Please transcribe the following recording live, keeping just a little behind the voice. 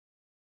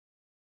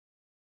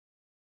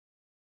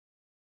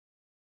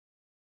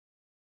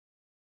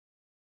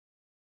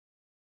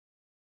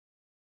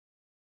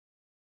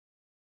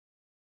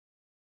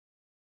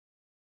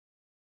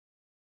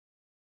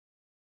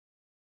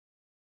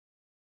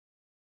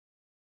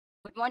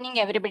Good morning,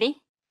 everybody.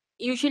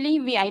 Usually,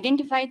 we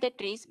identify the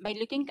trees by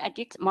looking at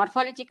its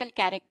morphological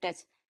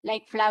characters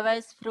like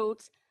flowers,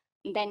 fruits,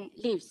 then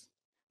leaves.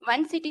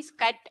 Once it is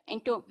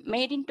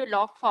made into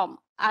log form,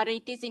 or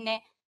it is in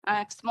a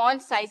small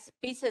size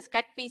pieces,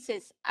 cut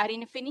pieces, or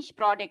in a finished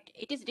product,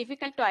 it is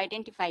difficult to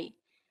identify.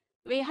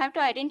 We have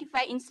to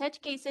identify, in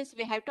such cases,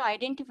 we have to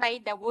identify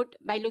the wood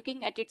by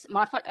looking at its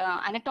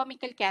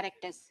anatomical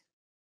characters.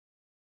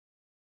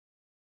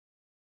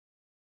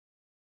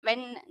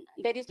 When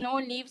there is no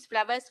leaves,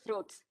 flowers,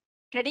 fruits.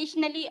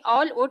 Traditionally,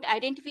 all wood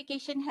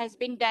identification has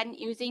been done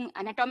using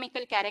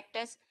anatomical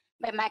characters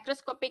by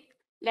macroscopic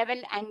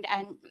level and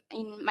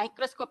in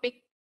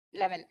microscopic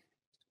level.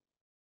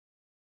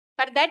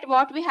 For that,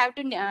 what we have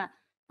to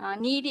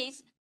need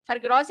is, for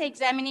gross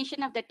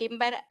examination of the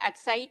timber at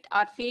site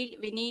or field,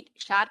 we need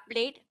sharp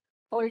blade,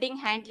 holding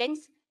hand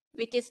lens,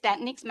 which is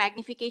 10x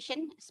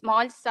magnification,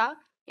 small saw,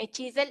 a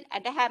chisel,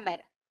 and a hammer.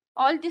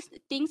 All these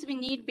things we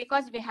need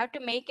because we have to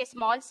make a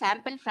small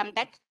sample from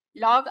that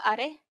log or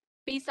a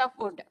piece of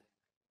wood.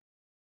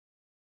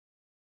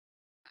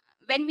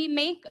 When we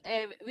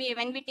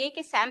take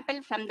a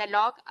sample from the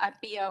log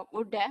or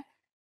wood,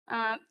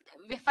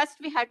 first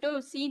we have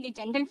to see the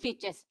general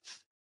features.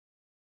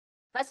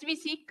 First, we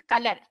see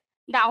color.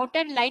 The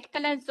outer light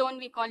color zone,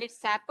 we call it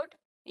sapwood.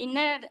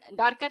 Inner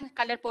darker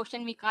color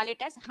portion, we call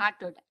it as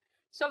hardwood.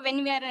 So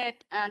when we are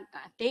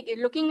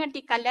looking at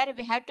the color,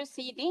 we have to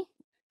see the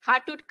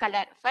hardwood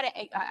color for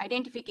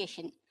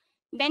identification.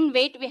 Then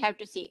weight we have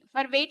to see.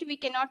 For weight, we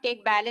cannot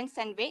take balance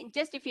and weigh.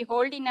 Just if we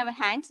hold in our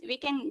hands, we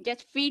can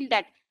just feel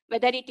that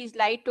whether it is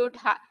light wood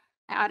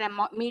or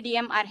a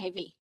medium or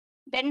heavy.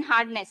 Then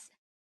hardness.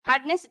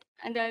 Hardness,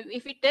 and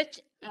if we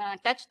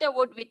touch the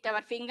wood with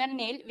our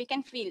fingernail, we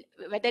can feel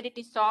whether it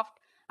is soft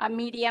or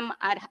medium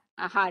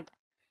or hard.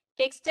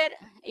 Texture,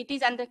 it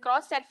is on the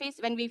cross surface.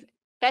 When we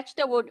touch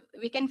the wood,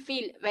 we can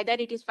feel whether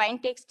it is fine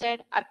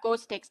textured or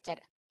coarse texture.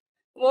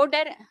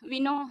 Odor, we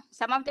know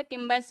some of the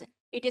timbers,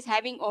 it is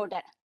having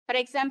odor. For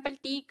example,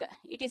 teak,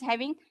 it is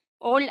having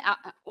old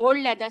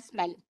leather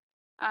smell.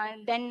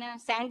 Then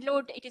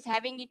sandalwood, it is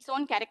having its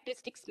own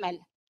characteristic smell.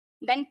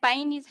 Then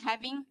pine is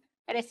having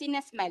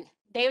resinous smell.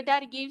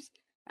 Deodar gives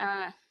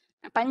a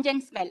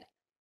pungent smell.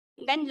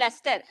 Then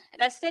luster.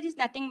 Luster is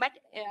nothing but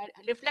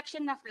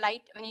reflection of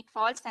light when it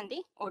falls on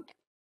the wood.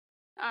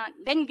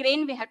 Then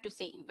grain we have to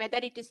see, whether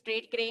it is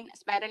straight grain,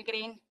 spiral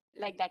grain,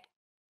 like that.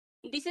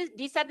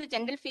 These are the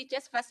general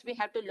features first we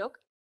have to look.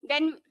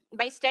 Then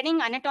by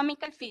studying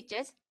anatomical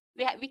features,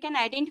 we can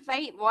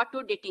identify what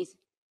wood it is.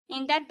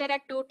 In that there are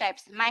two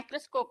types.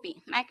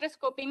 Microscopy.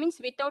 Microscopy means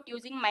without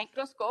using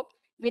microscope,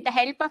 with the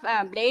help of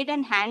a blade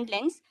and hand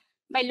lens,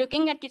 by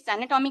looking at its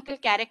anatomical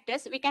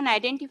characters, we can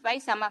identify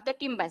some of the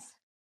timbers.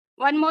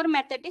 One more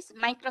method is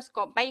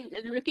microscope. By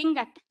looking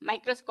at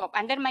microscope,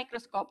 under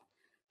microscope.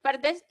 For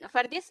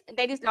this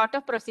there is lot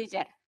of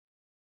procedure.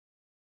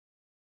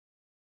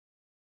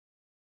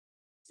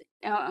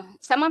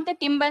 Some of the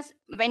timbers,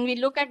 when we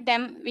look at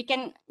them, we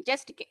can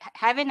just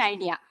have an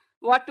idea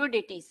what wood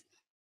it is.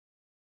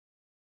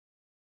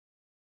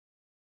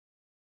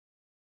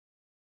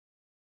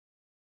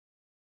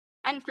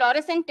 And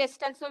fluorescent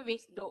test also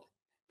we do.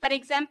 For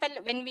example,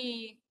 when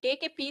we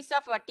take a piece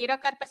of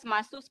Pterocarpus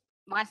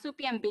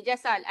marsupium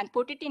bijasal and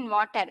put it in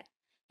water,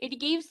 it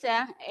gives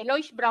a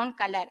yellowish brown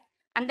color.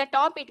 And the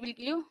top it will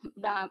give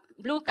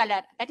blue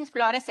color, that is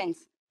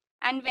fluorescence.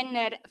 And when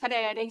for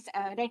a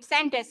red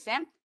sand test,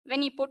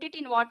 when you put it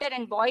in water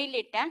and boil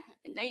it,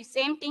 the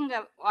same thing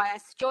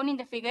as shown in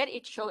the figure,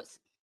 it shows.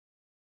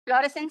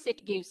 Fluorescence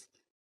it gives.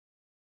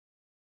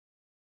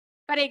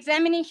 For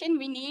examination,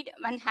 we need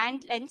one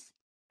hand lens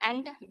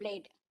and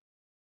blade.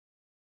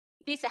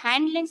 This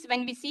hand lens,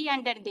 when we see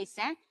under this,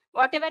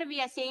 whatever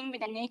we are seeing with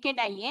the naked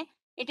eye,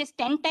 it is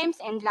 10 times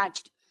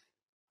enlarged.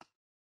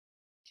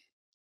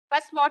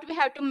 First, what we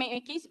have to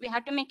make is, we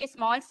have to make a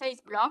small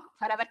size block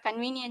for our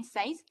convenience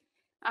size,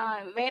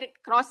 where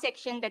cross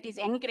section, that is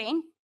end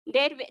grain.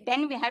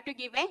 Then we have to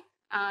give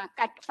a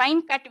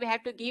fine cut we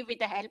have to give with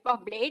the help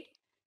of blade,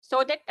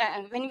 so that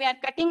when we are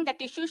cutting, the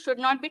tissue should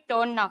not be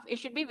torn off. It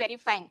should be very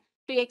fine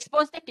to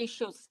expose the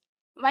tissues.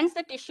 Once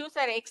the tissues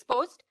are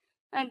exposed,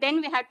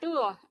 then we have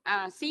to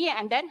see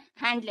under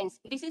hand lens.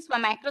 This is for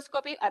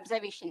microscopic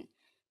observation.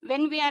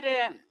 When we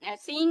are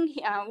seeing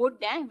wood,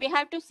 we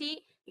have to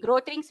see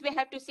growth rings, we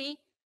have to see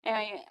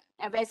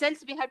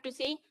vessels, we have to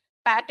see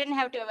pattern,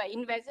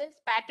 in vessels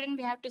pattern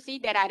we have to see,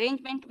 their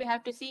arrangement we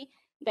have to see,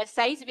 their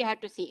size we have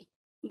to see.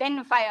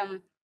 Then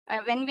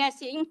when we are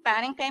seeing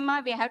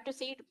parenchyma, we have to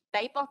see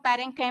type of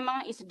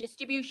parenchyma, its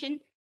distribution.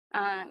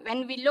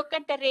 When we look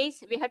at the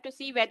rays, we have to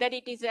see whether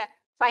it is a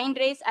fine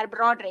rays or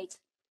broad rays.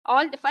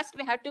 First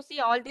we have to see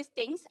all these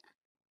things,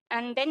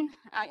 and then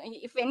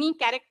if any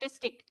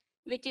characteristic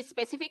which is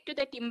specific to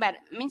the timber,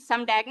 means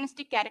some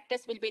diagnostic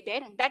characters will be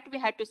there, that we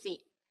have to see.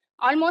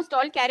 Almost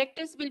all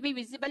characters will be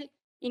visible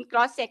in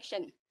cross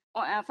section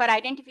for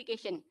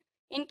identification.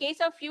 In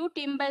case of few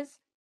timbers,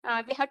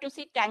 we have to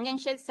see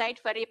tangential site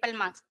for repel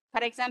marks.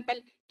 For example,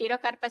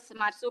 Pterocarpus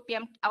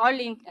marsupium, all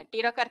in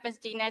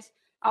Pterocarpus genus,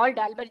 all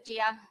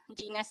Dalbergia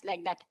genus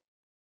like that.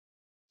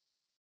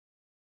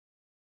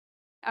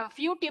 A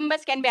few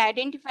timbers can be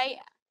identified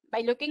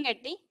by looking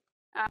at the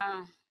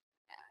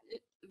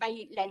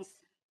by lens.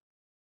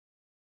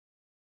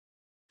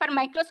 For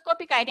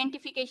microscopic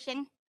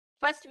identification,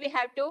 first we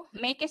have to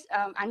make a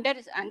under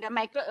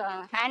micro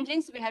hand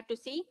lens we have to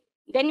see.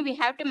 Then we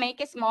have to make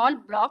a small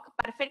block,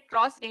 perfect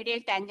cross radial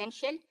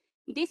tangential.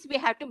 This we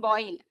have to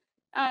boil.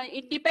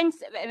 It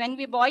depends when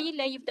we boil.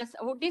 If the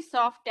wood is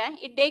soft,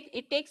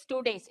 it takes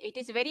 2 days. It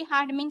is very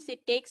hard means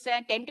it takes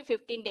 10 to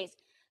 15 days.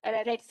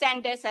 Red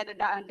sanders or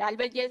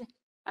Dalbergia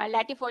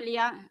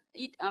latifolia,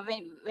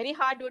 very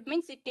hard wood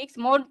means it takes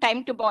more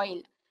time to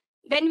boil.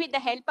 Then with the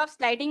help of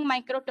sliding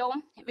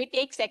microtome, we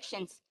take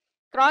sections,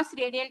 cross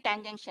radial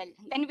tangential.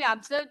 Then we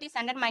observe this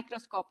under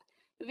microscope.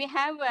 We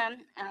have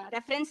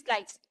reference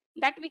slides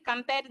that we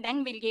compare,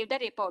 then we'll give the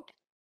report.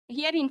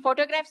 Here in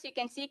photographs, you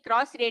can see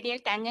cross radial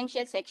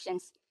tangential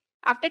sections.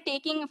 After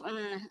taking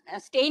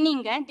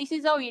staining, this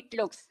is how it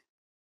looks.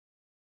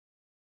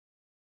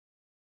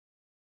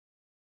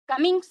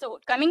 Coming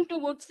to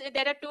woods,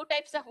 there are two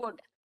types of wood.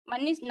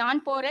 One is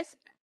non-porous.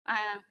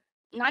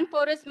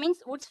 Non-porous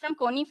means woods from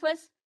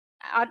conifers.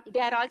 They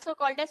are also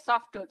called as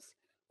softwoods.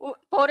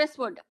 Porous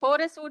wood.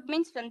 Porous wood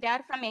means they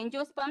are from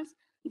angiosperms.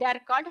 They are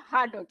called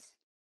hardwoods.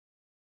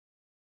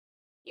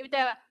 If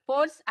the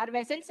pores or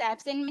vessels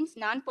absent means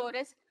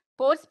non-porous.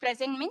 Pores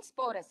present means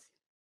porous.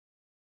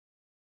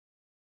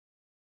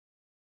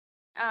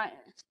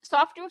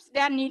 Softwoods, they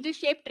are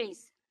needle-shaped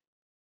trees,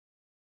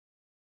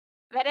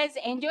 whereas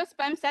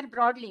angiosperms are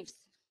broadleaves.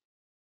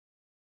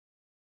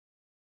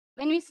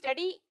 When we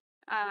study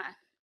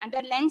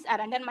under lens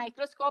or under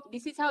microscope,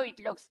 this is how it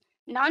looks.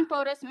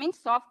 Non-porous means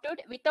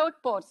softwood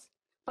without pores.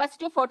 First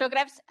two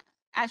photographs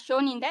as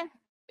shown in the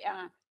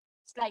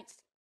slides.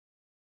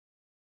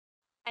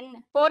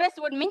 And porous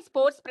wood means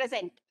pores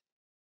present.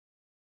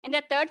 In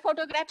the third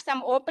photograph,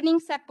 some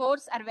openings or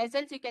pores or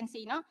vessels you can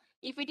see. No?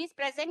 If it is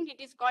present, it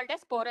is called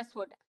as porous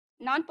wood.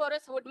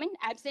 Non-porous wood means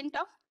absent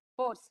of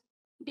pores.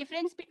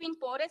 Difference between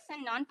porous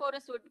and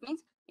non-porous wood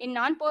means in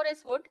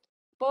non-porous wood,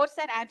 pores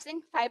are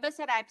absent, fibers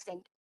are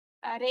absent.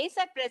 Rays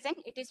are present,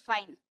 it is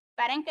fine.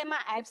 Parenchyma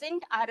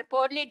absent or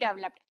poorly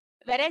developed.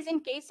 Whereas in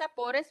case of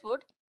porous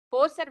wood,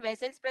 pores or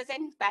vessels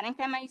present,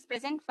 parenchyma is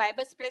present,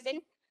 fibers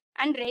present,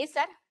 and rays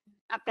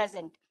are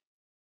present.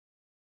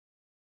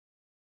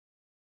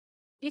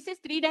 This is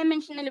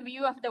three-dimensional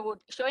view of the wood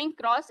showing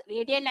cross,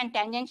 radial, and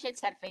tangential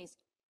surface,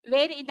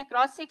 where in the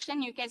cross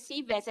section you can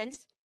see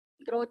vessels,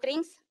 growth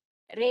rings,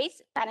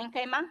 rays,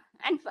 parenchyma,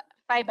 and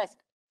fibers.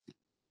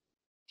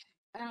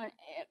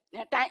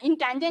 In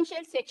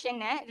tangential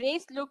section,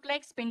 rays look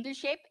like spindle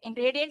shape. In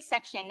radial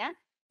section,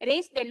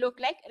 rays they look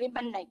like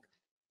ribbon-like.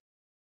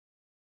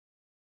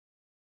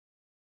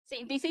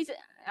 See, this is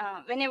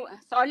when a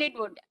solid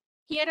wood.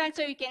 Here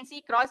also you can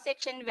see cross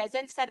section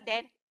vessels are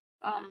there.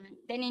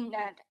 Then in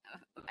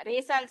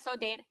rays also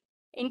there.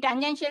 In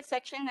tangential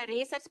section, the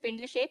rays are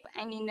spindle shape,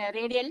 and in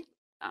radial,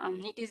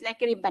 it is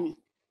like a ribbon.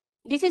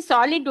 This is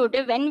solid wood.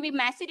 When we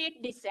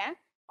macerate this,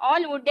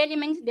 all wood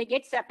elements they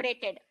get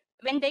separated.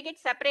 When they get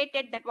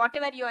separated, that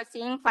whatever you are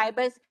seeing,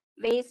 fibers,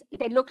 ways,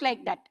 they look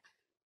like that.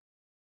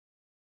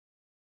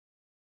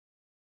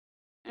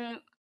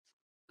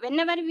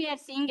 Whenever we are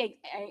seeing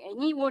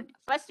any wood,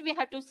 first we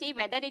have to see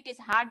whether it is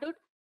hardwood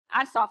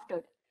or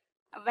softwood.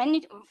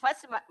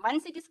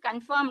 Once it is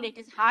confirmed it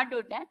is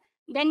hardwood,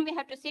 then we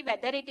have to see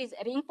whether it is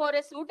ring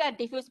porous wood or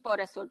diffuse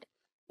porous wood.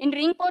 In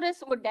ring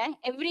porous wood,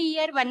 every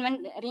year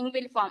one ring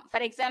will form. For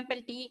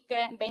example, teak,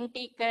 bent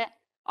teak,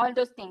 all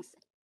those things.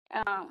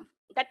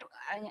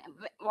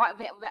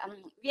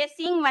 We are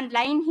seeing one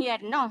line here.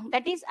 No,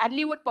 that is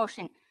early wood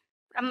portion.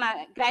 From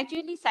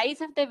gradually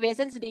size of the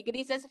vessels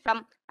decreases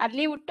from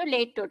early wood to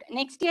late wood.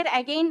 Next year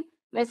again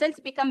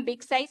vessels become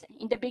big size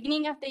in the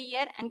beginning of the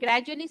year and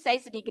gradually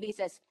size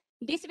decreases.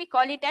 This we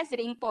call it as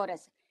ring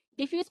porous.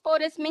 Diffuse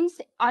porous means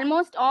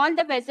almost all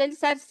the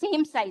vessels are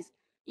same size.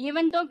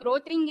 Even though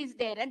growth ring is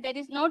there, there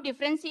is no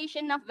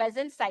differentiation of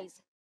vessel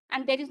size,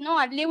 and there is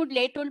no early wood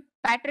late wood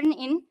pattern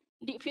in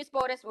diffuse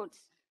porous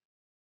woods.